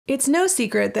It's no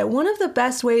secret that one of the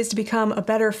best ways to become a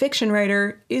better fiction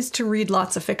writer is to read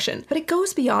lots of fiction, but it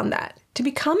goes beyond that. To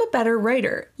become a better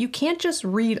writer, you can't just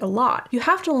read a lot. You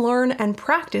have to learn and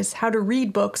practice how to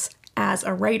read books as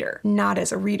a writer, not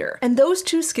as a reader. And those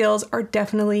two skills are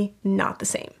definitely not the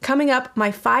same. Coming up,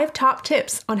 my 5 top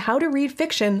tips on how to read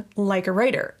fiction like a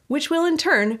writer, which will in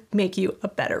turn make you a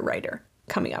better writer.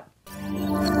 Coming up.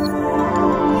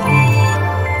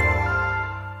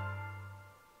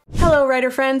 Hello, writer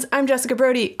friends. I'm Jessica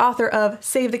Brody, author of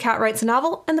Save the Cat Writes a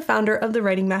Novel and the founder of the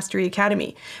Writing Mastery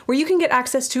Academy, where you can get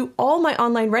access to all my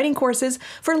online writing courses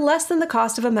for less than the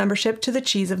cost of a membership to the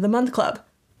Cheese of the Month Club.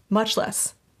 Much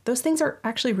less. Those things are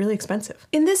actually really expensive.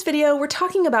 In this video, we're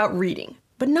talking about reading,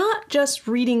 but not just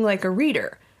reading like a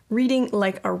reader, reading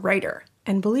like a writer.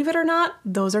 And believe it or not,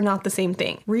 those are not the same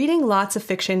thing. Reading lots of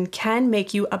fiction can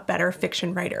make you a better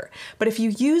fiction writer. But if you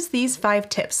use these 5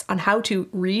 tips on how to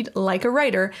read like a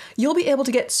writer, you'll be able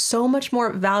to get so much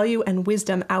more value and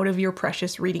wisdom out of your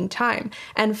precious reading time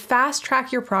and fast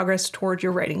track your progress toward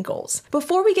your writing goals.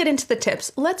 Before we get into the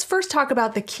tips, let's first talk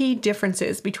about the key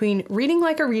differences between reading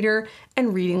like a reader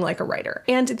and reading like a writer,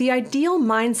 and the ideal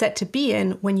mindset to be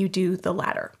in when you do the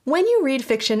latter. When you read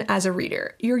fiction as a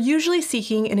reader, you're usually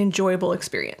seeking an enjoyable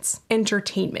experience,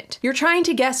 entertainment. You're trying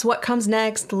to guess what comes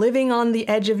next, living on the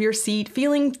edge of your seat,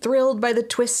 feeling thrilled by the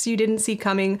twists you didn't see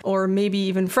coming, or maybe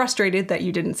even frustrated that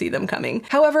you didn't see them coming.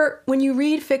 However, when you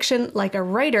read fiction like a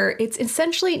writer, it's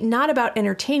essentially not about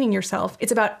entertaining yourself,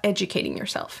 it's about educating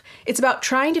yourself. It's about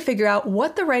trying to figure out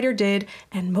what the writer did,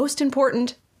 and most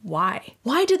important, why?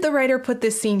 Why did the writer put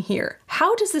this scene here?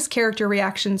 How does this character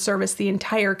reaction service the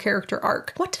entire character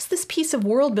arc? What does this piece of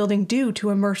world building do to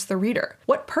immerse the reader?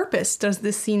 What purpose does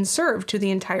this scene serve to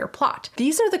the entire plot?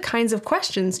 These are the kinds of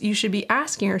questions you should be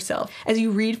asking yourself as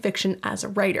you read fiction as a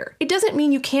writer. It doesn't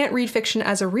mean you can't read fiction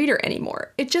as a reader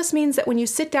anymore. It just means that when you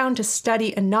sit down to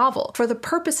study a novel for the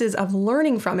purposes of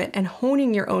learning from it and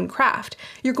honing your own craft,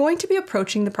 you're going to be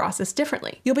approaching the process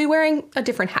differently. You'll be wearing a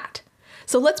different hat.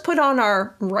 So let's put on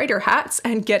our writer hats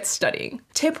and get studying.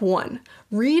 Tip 1,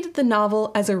 read the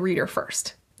novel as a reader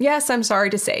first. Yes, I'm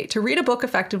sorry to say, to read a book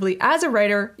effectively as a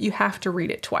writer, you have to read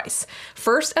it twice.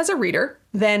 First as a reader,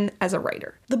 then as a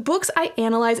writer. The books I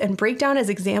analyze and break down as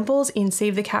examples in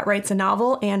Save the Cat Writes a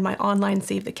Novel and my online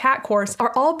Save the Cat course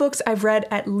are all books I've read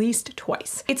at least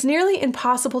twice. It's nearly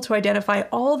impossible to identify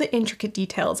all the intricate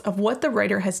details of what the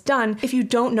writer has done if you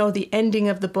don't know the ending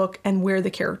of the book and where the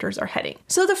characters are heading.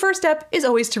 So the first step is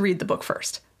always to read the book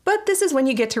first. But this is when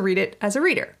you get to read it as a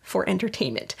reader, for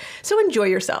entertainment. So enjoy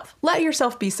yourself. Let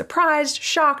yourself be surprised,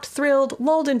 shocked, thrilled,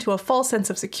 lulled into a false sense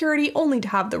of security, only to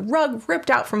have the rug ripped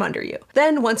out from under you.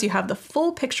 Then, once you have the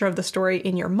full picture of the story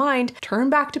in your mind, turn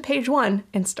back to page 1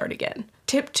 and start again.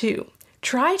 Tip 2.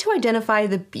 Try to identify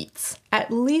the beats, at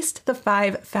least the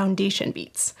 5 foundation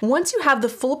beats. Once you have the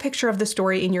full picture of the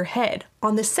story in your head,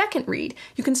 on the second read,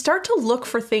 you can start to look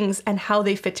for things and how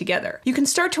they fit together. You can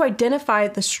start to identify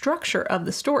the structure of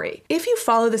the story. If you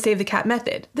follow the Save the Cat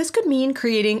method, this could mean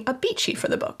creating a beat sheet for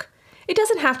the book. It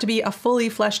doesn't have to be a fully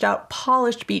fleshed out,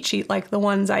 polished beat sheet like the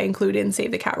ones I include in Save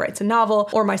the Cat Writes a Novel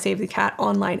or my Save the Cat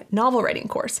online novel writing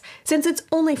course, since it's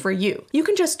only for you. You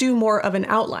can just do more of an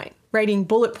outline, writing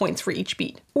bullet points for each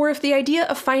beat. Or if the idea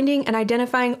of finding and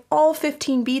identifying all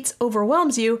 15 beats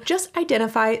overwhelms you, just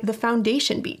identify the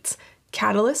foundation beats: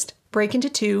 catalyst, break into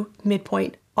 2,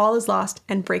 midpoint, all is lost,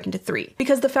 and break into 3.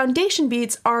 Because the foundation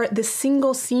beats are the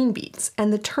single scene beats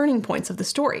and the turning points of the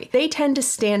story. They tend to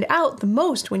stand out the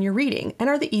most when you're reading and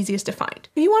are the easiest to find.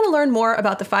 If you want to learn more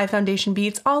about the 5 foundation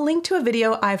beats, I'll link to a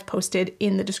video I've posted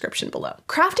in the description below.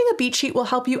 Crafting a beat sheet will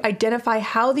help you identify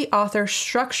how the author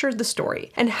structured the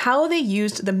story and how they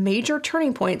used the major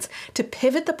turning points to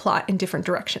pivot the plot in different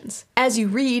directions. As you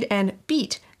read and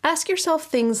beat, ask yourself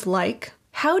things like,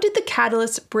 how did the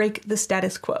catalyst break the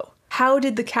status quo? How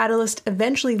did the catalyst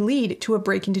eventually lead to a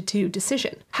break into 2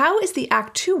 decision? How is the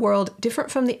Act 2 world different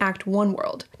from the Act 1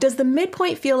 world? Does the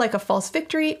midpoint feel like a false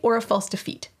victory or a false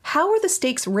defeat? How are the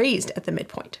stakes raised at the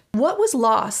midpoint? What was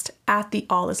lost at the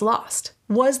all is lost?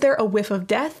 Was there a whiff of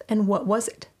death, and what was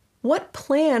it? What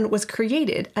plan was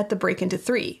created at the break into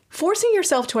 3? Forcing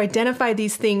yourself to identify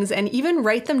these things and even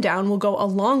write them down will go a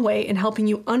long way in helping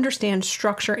you understand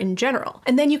structure in general.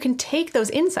 And then you can take those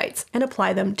insights and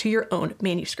apply them to your own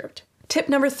manuscript. Tip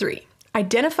number 3.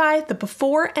 Identify the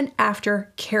before and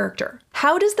after character.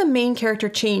 How does the main character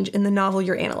change in the novel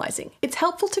you're analyzing? It's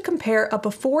helpful to compare a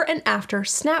before and after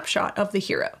snapshot of the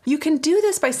hero. You can do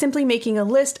this by simply making a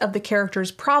list of the character's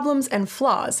problems and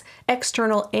flaws,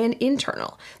 external and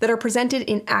internal, that are presented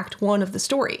in Act 1 of the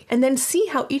story, and then see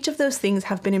how each of those things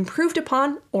have been improved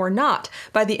upon or not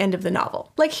by the end of the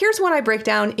novel. Like, here's one I break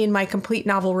down in my complete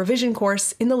novel revision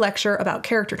course in the lecture about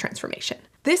character transformation.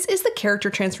 This is the character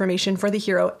transformation for the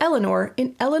hero Eleanor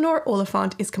in Eleanor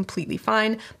Oliphant is Completely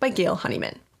Fine by Gail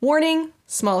Honeyman. Warning,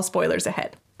 small spoilers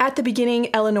ahead. At the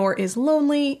beginning, Eleanor is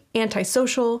lonely,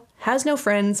 antisocial, has no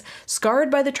friends,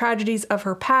 scarred by the tragedies of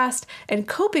her past, and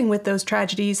coping with those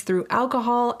tragedies through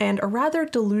alcohol and a rather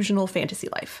delusional fantasy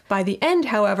life. By the end,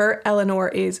 however, Eleanor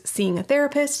is seeing a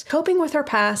therapist, coping with her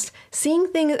past, seeing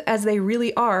things as they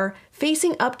really are,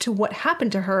 facing up to what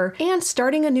happened to her, and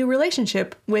starting a new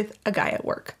relationship with a guy at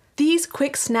work. These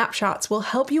quick snapshots will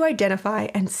help you identify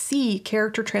and see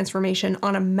character transformation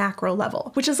on a macro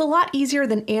level, which is a lot easier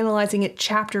than analyzing it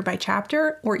chapter by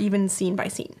chapter or even scene by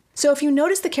scene. So if you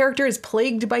notice the character is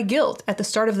plagued by guilt at the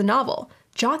start of the novel,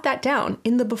 jot that down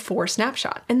in the before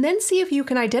snapshot, and then see if you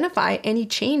can identify any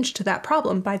change to that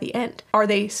problem by the end. Are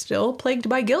they still plagued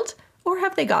by guilt? Or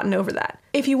have they gotten over that?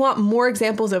 If you want more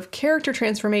examples of character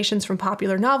transformations from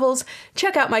popular novels,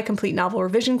 check out my complete novel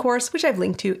revision course, which I've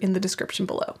linked to in the description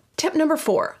below. Tip number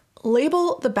 4.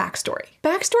 Label the backstory.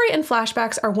 Backstory and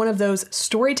flashbacks are one of those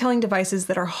storytelling devices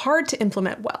that are hard to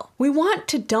implement well. We want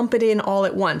to dump it in all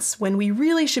at once when we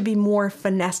really should be more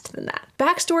finessed than that.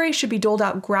 Backstory should be doled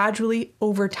out gradually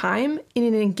over time in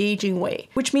an engaging way,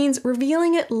 which means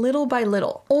revealing it little by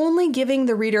little, only giving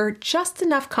the reader just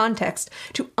enough context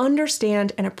to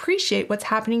understand and appreciate what's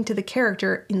happening to the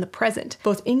character in the present,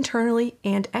 both internally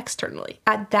and externally,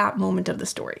 at that moment of the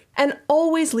story, and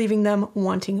always leaving them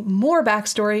wanting more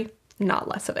backstory, not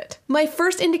less of it. My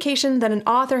first indication that an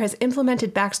author has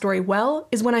implemented backstory well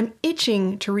is when I'm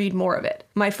itching to read more of it.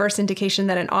 My first indication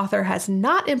that an author has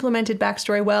not implemented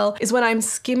backstory well is when I'm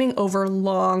skimming over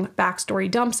long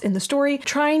backstory dumps in the story,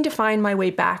 trying to find my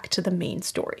way back to the main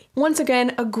story. Once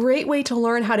again, a great way to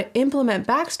learn how to implement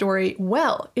backstory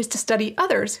well is to study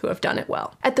others who have done it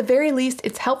well. At the very least,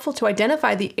 it's helpful to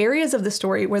identify the areas of the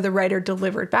story where the writer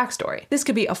delivered backstory. This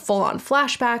could be a full-on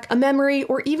flashback, a memory,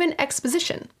 or even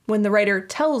exposition, when the writer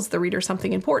tells the reader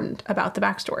something important about the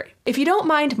backstory. If you don't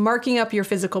mind marking up your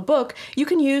physical book, you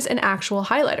can use an actual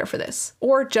highlighter for this,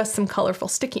 or just some colorful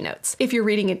sticky notes. If you're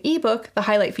reading an ebook, the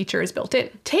highlight feature is built in.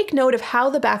 Take note of how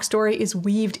the backstory is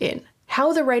weaved in,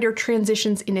 how the writer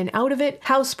transitions in and out of it,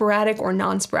 how sporadic or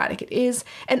non-sporadic it is,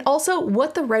 and also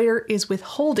what the writer is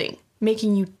withholding,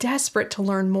 making you desperate to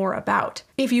learn more about.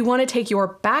 If you want to take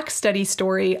your backstudy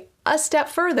story a step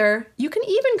further, you can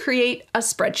even create a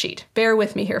spreadsheet. Bear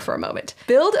with me here for a moment.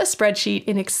 Build a spreadsheet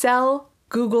in Excel,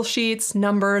 Google Sheets,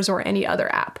 Numbers, or any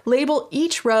other app. Label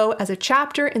each row as a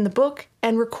chapter in the book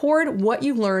and record what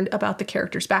you learned about the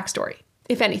character's backstory,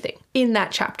 if anything, in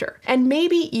that chapter, and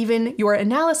maybe even your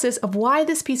analysis of why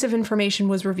this piece of information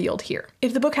was revealed here.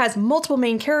 If the book has multiple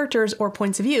main characters or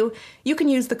points of view, you can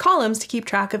use the columns to keep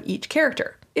track of each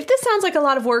character. If this sounds like a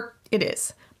lot of work, it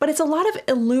is. But it's a lot of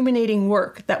illuminating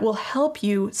work that will help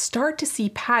you start to see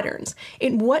patterns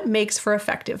in what makes for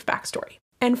effective backstory.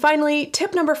 And finally,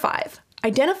 tip number 5,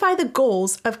 identify the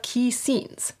goals of key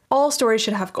scenes. All stories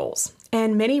should have goals,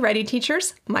 and many writing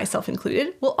teachers, myself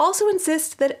included, will also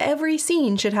insist that every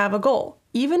scene should have a goal,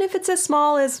 even if it's as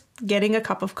small as getting a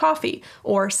cup of coffee,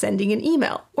 or sending an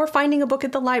email, or finding a book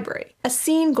at the library. A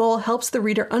scene goal helps the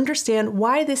reader understand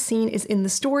why this scene is in the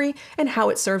story and how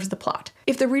it serves the plot.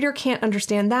 If the reader can't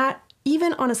understand that,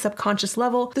 even on a subconscious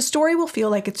level, the story will feel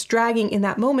like it's dragging in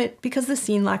that moment because the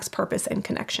scene lacks purpose and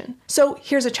connection. So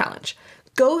here's a challenge.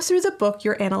 Go through the book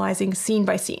you're analyzing scene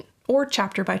by scene, or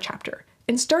chapter by chapter,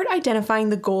 and start identifying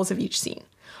the goals of each scene,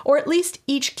 or at least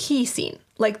each key scene,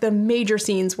 like the major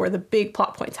scenes where the big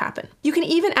plot points happen. You can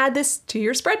even add this to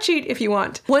your spreadsheet if you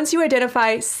want. Once you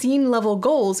identify scene-level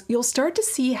goals, you'll start to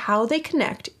see how they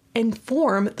connect and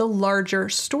form the larger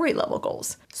story-level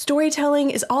goals. Storytelling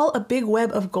is all a big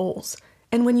web of goals,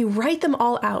 and when you write them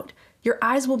all out, your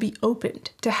eyes will be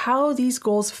opened to how these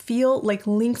goals feel like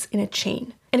links in a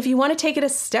chain. And if you want to take it a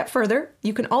step further,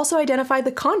 you can also identify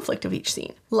the conflict of each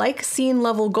scene. Like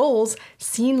scene-level goals,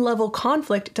 scene-level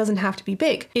conflict doesn't have to be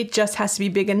big. It just has to be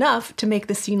big enough to make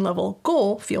the scene-level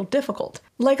goal feel difficult.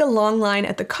 Like a long line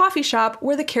at the coffee shop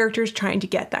where the character is trying to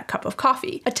get that cup of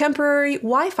coffee. A temporary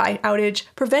Wi-Fi outage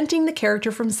preventing the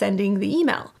character from sending the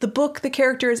email. The book the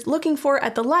character is looking for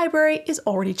at the library is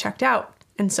already checked out,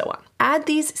 and so on. Add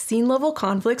these scene-level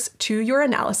conflicts to your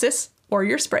analysis, or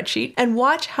your spreadsheet and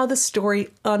watch how the story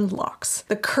unlocks.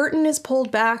 The curtain is pulled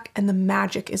back and the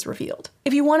magic is revealed.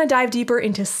 If you want to dive deeper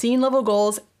into scene level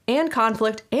goals and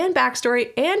conflict and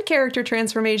backstory and character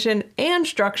transformation and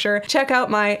structure, check out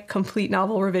my complete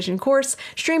novel revision course,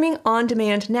 streaming on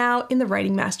demand now in the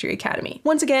Writing Mastery Academy.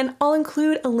 Once again, I'll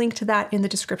include a link to that in the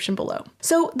description below.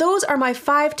 So those are my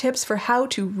 5 tips for how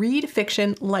to read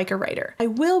fiction like a writer. I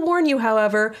will warn you,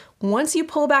 however, once you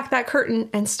pull back that curtain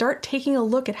and start taking a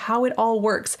look at how it all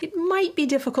works, it might be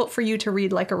difficult for you to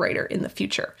read like a writer in the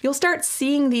future. You'll start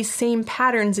seeing these same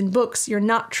patterns in books you're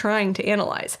not trying to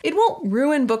analyze. It won't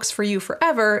ruin books for you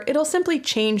forever, it'll simply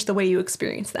change the way you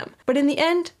experience them. But in the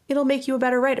end, it'll make you a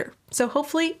better writer. So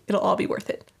hopefully it'll all be worth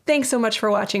it. Thanks so much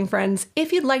for watching, friends.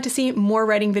 If you'd like to see more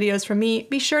writing videos from me,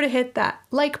 be sure to hit that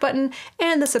like button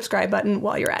and the subscribe button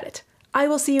while you're at it. I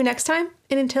will see you next time,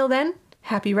 and until then,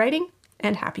 happy writing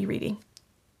and happy reading.